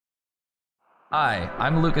Hi,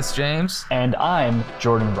 I'm Lucas James. And I'm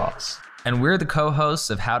Jordan Ross. And we're the co-hosts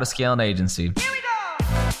of How to Scale an Agency. Here we go!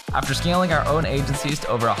 After scaling our own agencies to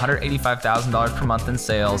over $185,000 per month in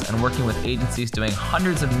sales and working with agencies doing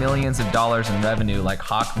hundreds of millions of dollars in revenue like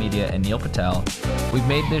Hawk Media and Neil Patel, we've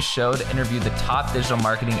made this show to interview the top digital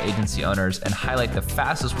marketing agency owners and highlight the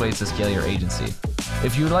fastest ways to scale your agency.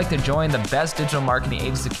 If you would like to join the best digital marketing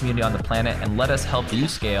agency community on the planet and let us help you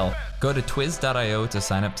scale, go to twiz.io to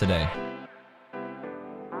sign up today.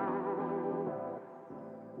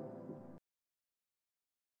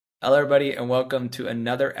 Hello, everybody, and welcome to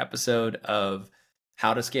another episode of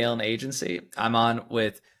How to Scale an Agency. I'm on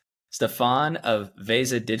with Stefan of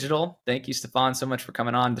Veza Digital. Thank you, Stefan, so much for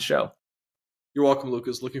coming on the show. You're welcome,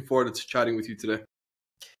 Lucas. Looking forward to chatting with you today.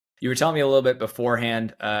 You were telling me a little bit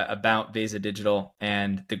beforehand about Veza Digital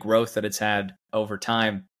and the growth that it's had over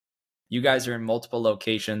time. You guys are in multiple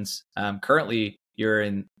locations. Currently, you're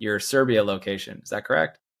in your Serbia location. Is that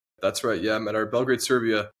correct? That's right. Yeah, I'm at our Belgrade,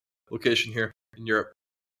 Serbia location here in Europe.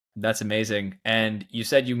 That's amazing. And you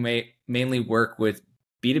said you mainly work with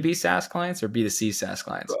B2B SaaS clients or B2C SaaS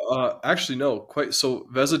clients? Actually, no. Quite so.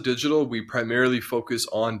 Veza Digital, we primarily focus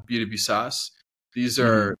on B2B SaaS. These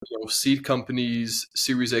are seed companies,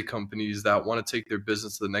 Series A companies that want to take their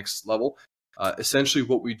business to the next level. Essentially,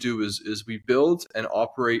 what we do is we build and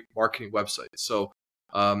operate marketing websites. So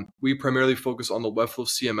we primarily focus on the Webflow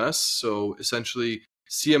CMS. So essentially,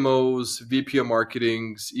 CMOs, VP of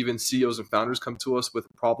marketing, even CEOs and founders come to us with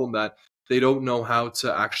a problem that they don't know how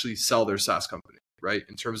to actually sell their SaaS company, right?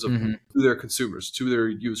 In terms of to their consumers, to their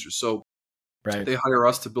users. So they hire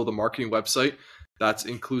us to build a marketing website that's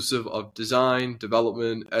inclusive of design,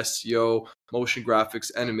 development, SEO, motion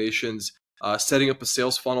graphics, animations, setting up a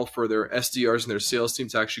sales funnel for their SDRs and their sales team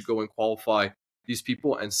to actually go and qualify these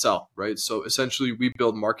people and sell, right? So essentially, we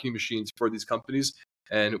build marketing machines for these companies,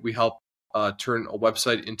 and we help turn a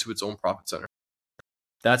website into its own profit center.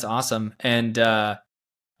 That's awesome. And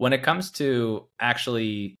when it comes to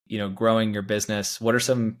actually, growing your business, what are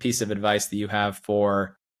some pieces of advice that you have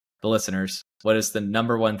for the listeners? What is the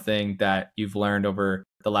number one thing that you've learned over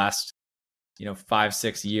the last,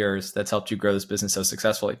 5-6 years that's helped you grow this business so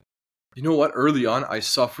successfully? You know what? Early on, I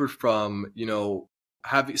suffered from,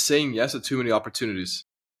 saying yes to too many opportunities,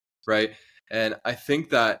 right? And I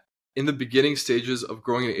think that in the beginning stages of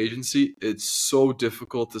growing an agency, it's so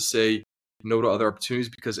difficult to say no to other opportunities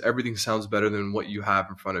because everything sounds better than what you have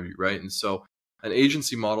in front of you, right? And so an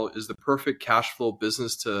agency model is the perfect cash flow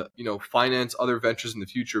business to, finance other ventures in the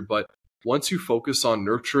future. But once you focus on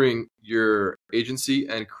nurturing your agency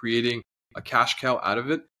and creating a cash cow out of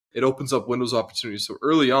it, it opens up windows of opportunity. So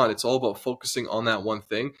early on, it's all about focusing on that one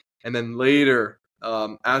thing. And then later,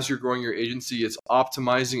 as you're growing your agency, it's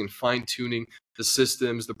optimizing and fine-tuning the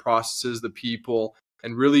systems, the processes, the people,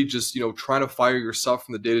 and really just, trying to fire yourself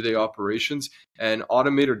from the day-to-day operations and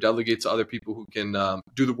automate or delegate to other people who can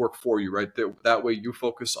do the work for you, right? That way you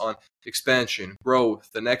focus on expansion, growth,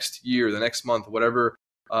 the next year, the next month, whatever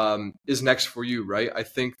is next for you, right? I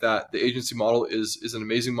think that the agency model is an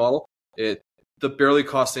amazing model. It barely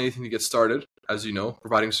costs anything to get started, as you know,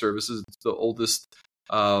 providing services. It's the oldest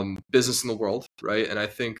business in the world, right? And I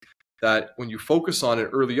think that when you focus on it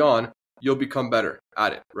early on, you'll become better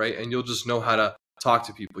at it, right? And you'll just know how to talk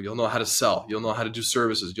to people. You'll know how to sell. You'll know how to do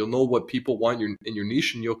services. You'll know what people want in your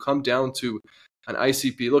niche, and you'll come down to an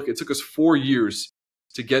ICP. Look, it took us 4 years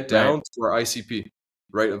to get down to our ICP,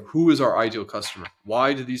 right? Of who is our ideal customer?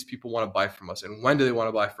 Why do these people want to buy from us? And when do they want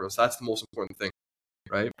to buy from us? That's the most important thing,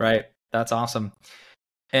 right? Right. That's awesome.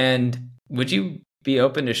 And would you be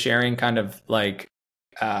open to sharing kind of like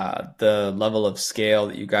the level of scale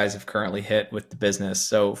that you guys have currently hit with the business?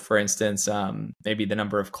 So for instance, maybe the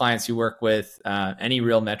number of clients you work with, any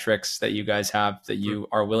real metrics that you guys have that you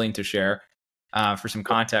are willing to share for some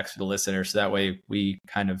context for the listeners. So that way we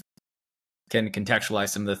kind of can contextualize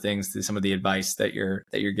some of the things, some of the advice that you're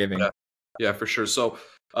giving. Yeah, for sure. So,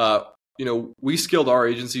 we scaled our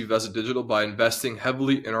agency, Veza Digital, by investing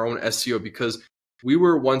heavily in our own SEO because we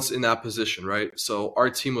were once in that position, right? So our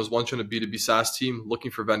team was once on a B2B SaaS team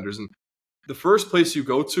looking for vendors. And the first place you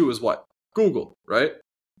go to is what? Google, right?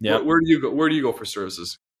 Yeah. Where do you go? Where do you go for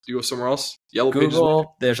services? Do you go somewhere else? Yellow Google.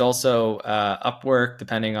 Pages? There's also Upwork,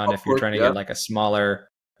 depending on if you're trying to get like a smaller,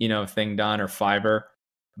 thing done, or Fiverr.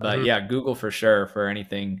 But yeah, Google for sure for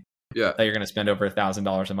anything that you're going to spend over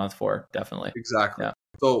 $1,000 a month for, definitely. Exactly. Yeah.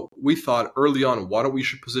 So we thought early on, why don't we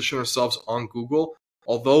should position ourselves on Google?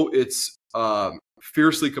 Although it's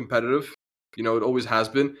fiercely competitive, it always has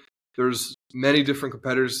been. There's many different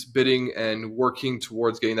competitors bidding and working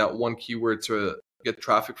towards getting that one keyword to get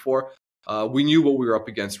traffic for. We knew what we were up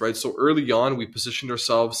against, right? So early on, we positioned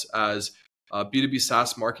ourselves as B2B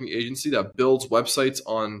SaaS marketing agency that builds websites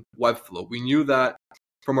on Webflow. We knew that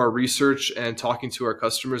from our research and talking to our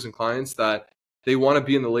customers and clients that they want to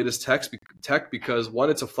be in the latest tech because one,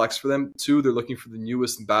 it's a flex for them. Two, they're looking for the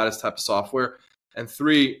newest and baddest type of software. And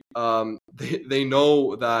three, they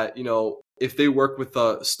know that, if they work with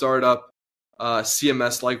a startup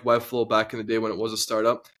CMS like Webflow back in the day when it was a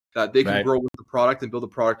startup, that they can grow with the product and build a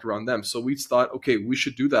product around them. So we thought, okay, we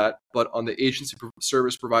should do that, but on the agency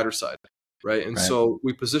service provider side, right? And so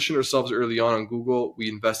we positioned ourselves early on Google. We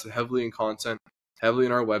invested heavily in content, heavily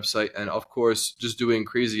in our website, and of course, just doing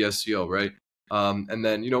crazy SEO, right? And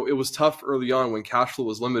then, it was tough early on when cash flow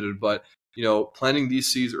was limited, but, planting these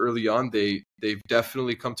seeds early on, they've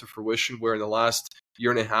definitely come to fruition where in the last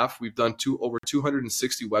year and a half, we've done over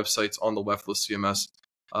 260 websites on the Webflow CMS.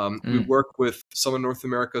 We work with some of North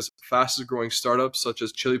America's fastest growing startups such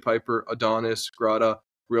as Chili Piper, Adonis, Grata,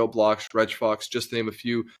 Railblocks, Regfox, just to name a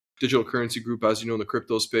few. Digital Currency Group, as you know, in the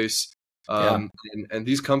crypto space. And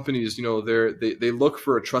these companies, they look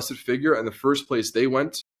for a trusted figure, and the first place they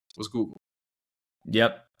went was Google.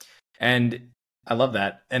 Yep. And I love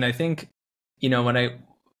that. And I think,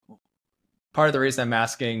 part of the reason I'm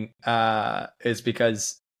asking is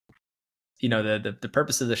because, the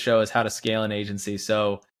purpose of the show is how to scale an agency.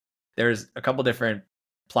 So there's a couple different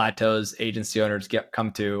plateaus agency owners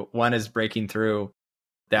come to. One is breaking through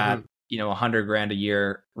that, $100,000 a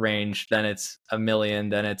year range. Then it's $1 million.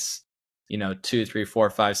 Then it's, 2, 3, 4,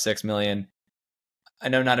 5, 6 million. I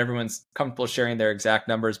know not everyone's comfortable sharing their exact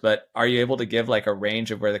numbers, but are you able to give like a range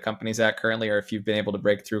of where the company's at currently, or if you've been able to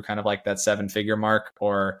break through kind of like that 7-figure mark?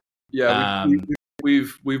 Or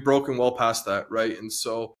we've broken well past that, right? And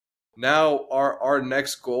so now our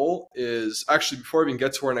next goal is actually, before we even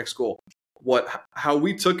get to our next goal, how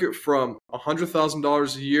we took it from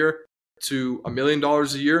 $100,000 a year to $1 million a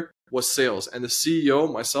year was sales. And the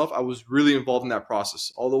CEO, myself, I was really involved in that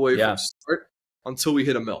process all the way from start until we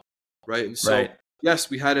hit $1 million, right? And so yes,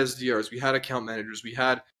 we had SDRs, we had account managers, we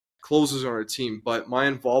had closers on our team, but my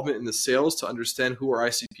involvement in the sales to understand who our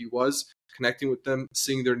ICP was, connecting with them,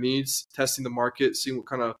 seeing their needs, testing the market, seeing what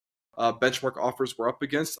kind of benchmark offers we're up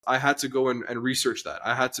against, I had to go and research that.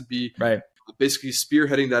 I had to be basically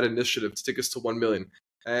spearheading that initiative to take us to 1 million.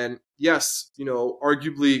 And yes,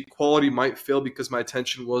 arguably quality might fail because my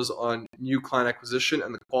attention was on new client acquisition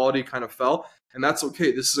and the quality kind of fell. And that's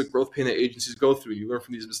okay. This is a growth pain that agencies go through. You learn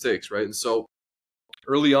from these mistakes, right? And so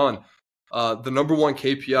early on, the number one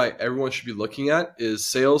KPI everyone should be looking at is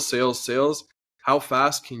sales, sales, sales. How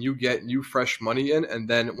fast can you get new fresh money in? And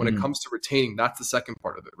then when it comes to retaining, that's the second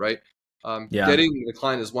part of it, right? Getting the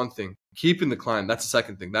client is one thing. Keeping the client, that's the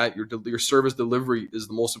second thing. That your service delivery is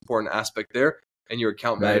the most important aspect there, and your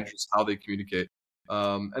account managers, how they communicate.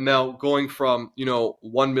 And now going from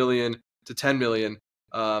 1 million to 10 million,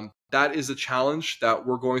 that is a challenge that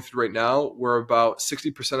we're going through right now. We're about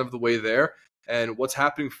 60% of the way there. And what's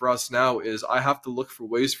happening for us now is I have to look for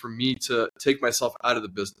ways for me to take myself out of the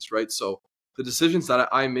business, right? So the decisions that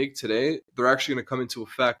I make today, they're actually going to come into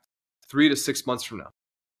effect 3 to 6 months from now,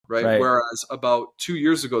 right? Whereas about 2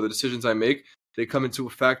 years ago, the decisions I make, they come into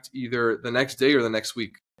effect either the next day or the next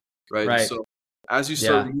week, right? So as you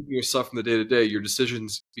start removing yourself from the day to day, your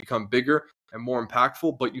decisions become bigger and more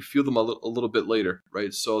impactful, but you feel them a little bit later,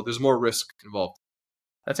 right? So there's more risk involved.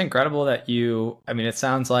 That's incredible that it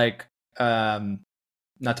sounds like,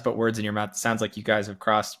 not to put words in your mouth, it sounds like you guys have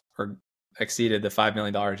crossed or exceeded the $5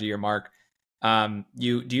 million a year mark. Do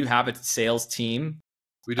you have a sales team?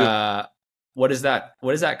 We do. What does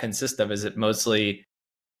that consist of? Is it mostly,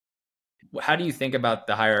 how do you think about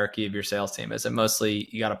the hierarchy of your sales team? Is it mostly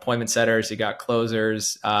you got appointment setters, you got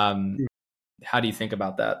closers? How do you think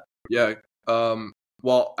about that? Yeah.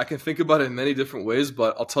 Well, I can think about it in many different ways,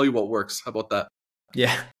 but I'll tell you what works. How about that?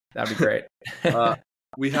 Yeah, that'd be great.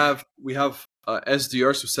 We have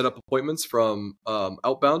SDRs who set up appointments from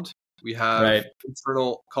outbound. We have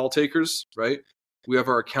internal call takers, right? We have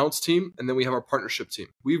our accounts team, and then we have our partnership team.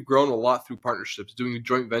 We've grown a lot through partnerships, doing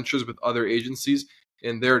joint ventures with other agencies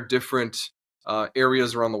in their different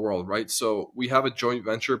areas around the world, right? So we have a joint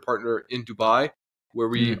venture partner in Dubai where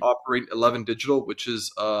we operate 11 Digital, which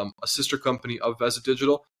is a sister company of Vesa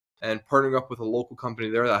Digital, and partnering up with a local company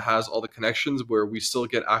there that has all the connections where we still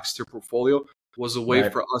get access to portfolio was a way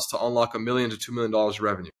for us to unlock $1 million to $2 million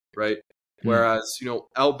revenue, right? Whereas,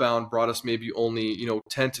 outbound brought us maybe only,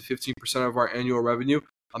 10 to 15% of our annual revenue.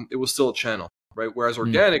 It was still a channel, right? Whereas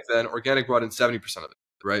organic brought in 70% of it,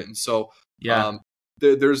 right? And so,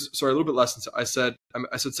 there's a little bit less than I said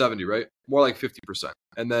 70, right? More like 50%.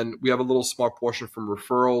 And then we have a little small portion from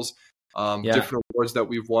referrals, different awards that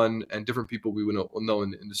we've won, and different people we would know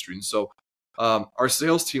in the industry. And so Our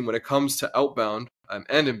sales team, when it comes to outbound and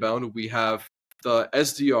inbound, we have the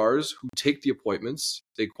SDRs who take the appointments,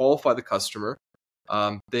 they qualify the customer,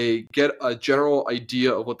 they get a general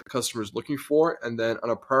idea of what the customer is looking for, and then on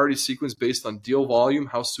a priority sequence based on deal volume,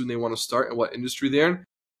 how soon they want to start and what industry they're in,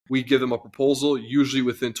 we give them a proposal, usually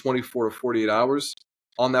within 24 to 48 hours.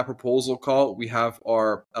 On that proposal call, we have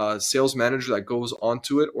our sales manager that goes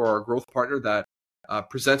onto it, or our growth partner that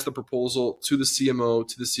presents the proposal to the CMO,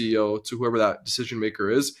 to the CEO, to whoever that decision maker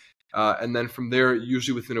is. And then from there,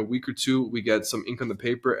 usually within a week or two, we get some ink on the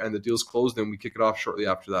paper and the deal's closed, and we kick it off shortly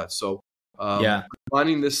after that. So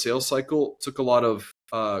finding this sales cycle took a lot of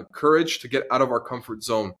courage to get out of our comfort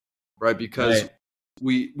zone, right? Because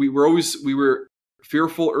we were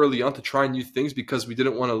fearful early on to try new things because we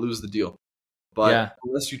didn't want to lose the deal. But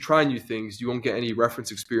unless you try new things, you won't get any reference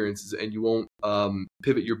experiences, and you won't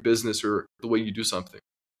pivot your business or the way you do something.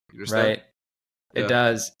 You understand? Right. It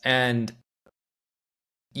does. And,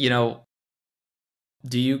 do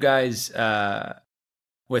you guys,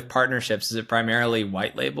 with partnerships, is it primarily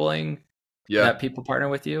white labeling that people partner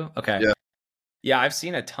with you? Okay. Yeah, I've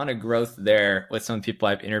seen a ton of growth there with some people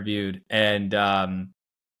I've interviewed. And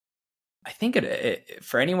I think it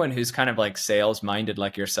for anyone who's kind of like sales minded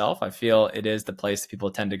like yourself, I feel it is the place that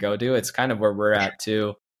people tend to go to. It's kind of where we're at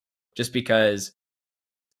too, just because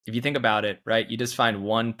if you think about it, right, you just find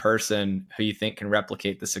one person who you think can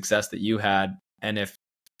replicate the success that you had. And if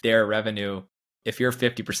their revenue, if you're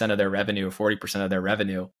 50% of their revenue or 40% of their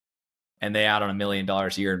revenue, and they add on $1 million a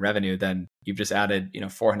year in revenue, then you've just added,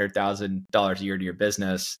 $400,000 a year to your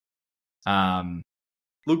business.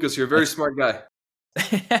 Lucas, you're a very smart guy.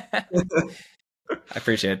 I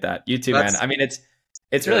appreciate that. You too, man. I mean,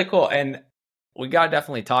 it's really cool. And we got to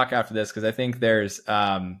definitely talk after this, because I think there's,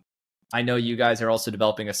 I know you guys are also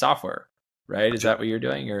developing a software, right? Is that what you're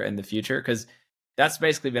doing, or in the future? Because that's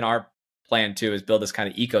basically been our plan too, is build this kind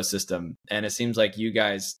of ecosystem. And it seems like you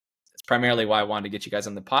guys, it's primarily why I wanted to get you guys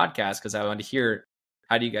on the podcast, because I wanted to hear,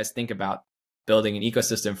 how do you guys think about building an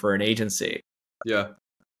ecosystem for an agency? Yeah.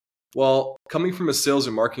 Well, coming from a sales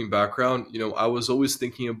and marketing background, I was always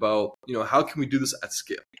thinking about, how can we do this at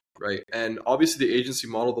scale, right? And obviously the agency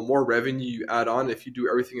model, the more revenue you add on, if you do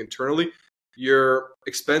everything internally, your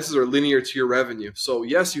expenses are linear to your revenue. So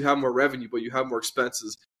yes, you have more revenue, but you have more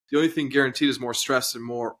expenses. The only thing guaranteed is more stress and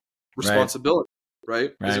more responsibility,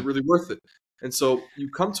 right? Is it really worth it? And so you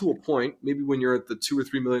come to a point, maybe when you're at the $2 or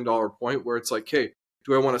 $3 million point, where it's like, hey,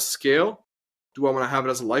 do I want to scale? Do I want to have it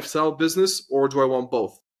as a lifestyle business, or do I want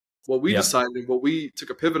both? What we decided, and what we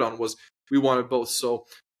took a pivot on, was we wanted both. So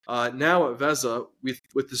now at Veza,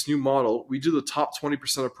 with this new model, we do the top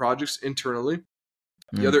 20% of projects internally.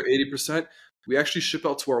 The other 80%, we actually ship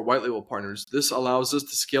out to our white label partners. This allows us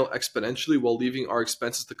to scale exponentially while leaving our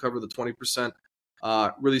expenses to cover the 20%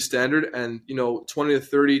 really standard. And 20 to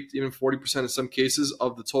 30, even 40% in some cases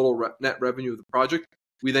of the total net revenue of the project,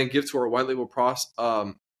 we then give to our white label partners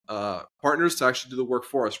to actually do the work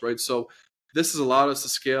for us, right? So this has allowed us to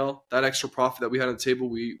scale. That extra profit that we had on the table,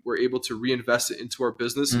 we were able to reinvest it into our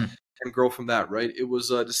business and grow from that, right? It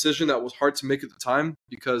was a decision that was hard to make at the time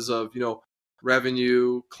because of,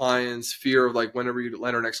 revenue, clients, fear of like, when are we going to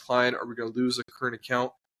land our next client? Are we going to lose a current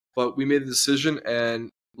account? But we made the decision,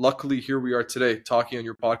 and luckily here we are today talking on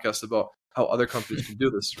your podcast about how other companies can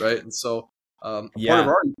do this, right? And so part of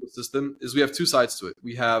our ecosystem is we have two sides to it.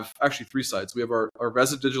 We have actually three sides. We have our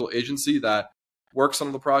Veza Digital Agency that works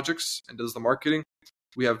on the projects and does the marketing.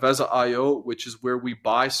 We have Veza.io, which is where we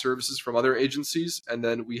buy services from other agencies. And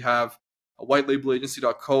then we have a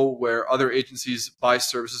whitelabelagency.co, where other agencies buy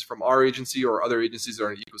services from our agency or other agencies that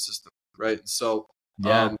are in the ecosystem, right? So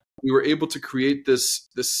we were able to create this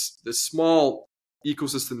small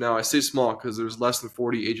ecosystem now. I say small because there's less than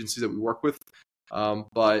 40 agencies that we work with.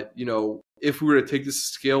 But if we were to take this to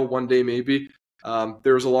scale one day, maybe,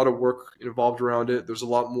 there's a lot of work involved around it. There's a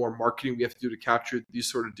lot more marketing we have to do to capture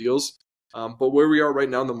these sort of deals. But where we are right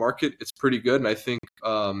now in the market, it's pretty good. And I think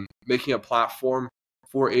making a platform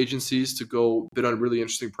for agencies to go bid on really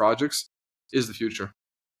interesting projects is the future.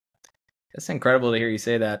 That's incredible to hear you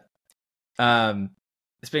say that.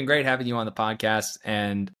 It's been great having you on the podcast.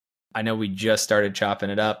 And I know we just started chopping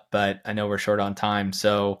it up, but I know we're short on time.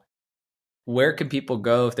 So where can people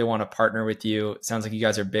go if they want to partner with you? It sounds like you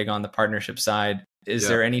guys are big on the partnership side. Is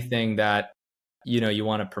there anything that you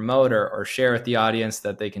want to promote or share with the audience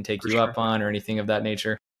that they can take you up on, or anything of that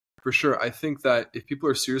nature? For sure. I think that if people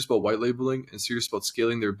are serious about white labeling and serious about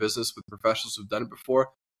scaling their business with professionals who've done it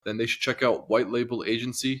before, then they should check out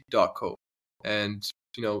whitelabelagency.co. And,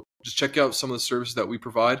 just check out some of the services that we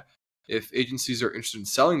provide. If agencies are interested in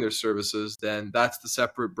selling their services, then that's the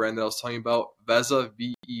separate brand that I was talking about, Veza,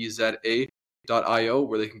 Veza, vesa.io,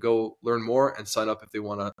 where they can go learn more and sign up if they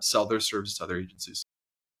want to sell their services to other agencies.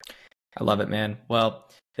 I love it, man. Well,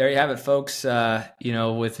 there you have it, folks. With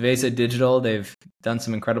Vesa Digital, they've done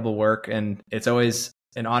some incredible work, and it's always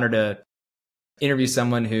an honor to interview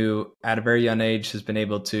someone who, at a very young age, has been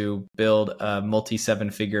able to build a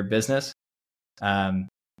multi-7-figure business,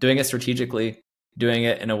 doing it strategically, doing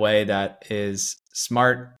it in a way that is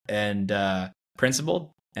smart and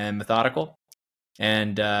principled and methodical,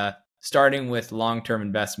 and starting with long-term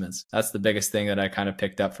investments. That's the biggest thing that I kind of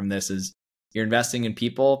picked up from this is you're investing in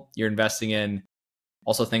people, you're investing in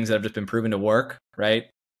also things that have just been proven to work, right?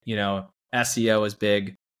 SEO is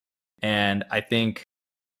big. And I think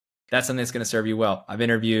that's something that's going to serve you well. I've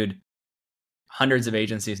interviewed hundreds of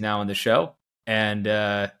agencies now on the show, and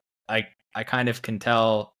I kind of can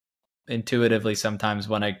tell intuitively sometimes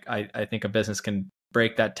when I think a business can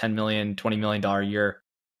break that $10 million, $20 million a year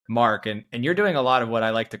mark. And you're doing a lot of what I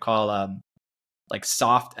like to call like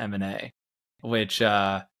soft M&A, which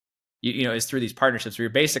is through these partnerships where you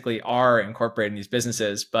basically are incorporating these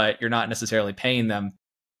businesses, but you're not necessarily paying them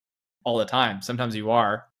all the time. Sometimes you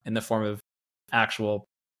are in the form of actual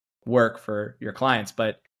work for your clients,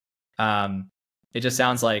 but it just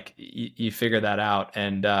sounds like you figure that out.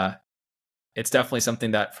 And it's definitely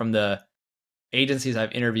something that from the agencies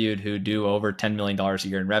I've interviewed who do over $10 million a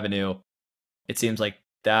year in revenue, it seems like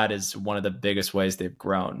that is one of the biggest ways they've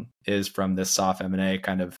grown is from this soft M&A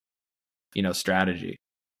kind of, strategy.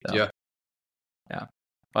 So, yeah. Well,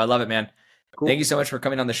 I love it, man. Cool. Thank you so much for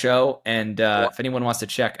coming on the show. And if anyone wants to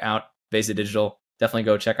check out Vesa Digital, definitely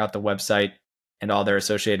go check out the website and all their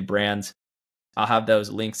associated brands. I'll have those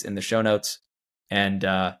links in the show notes. And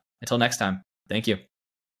until next time, thank you.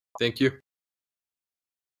 Thank you.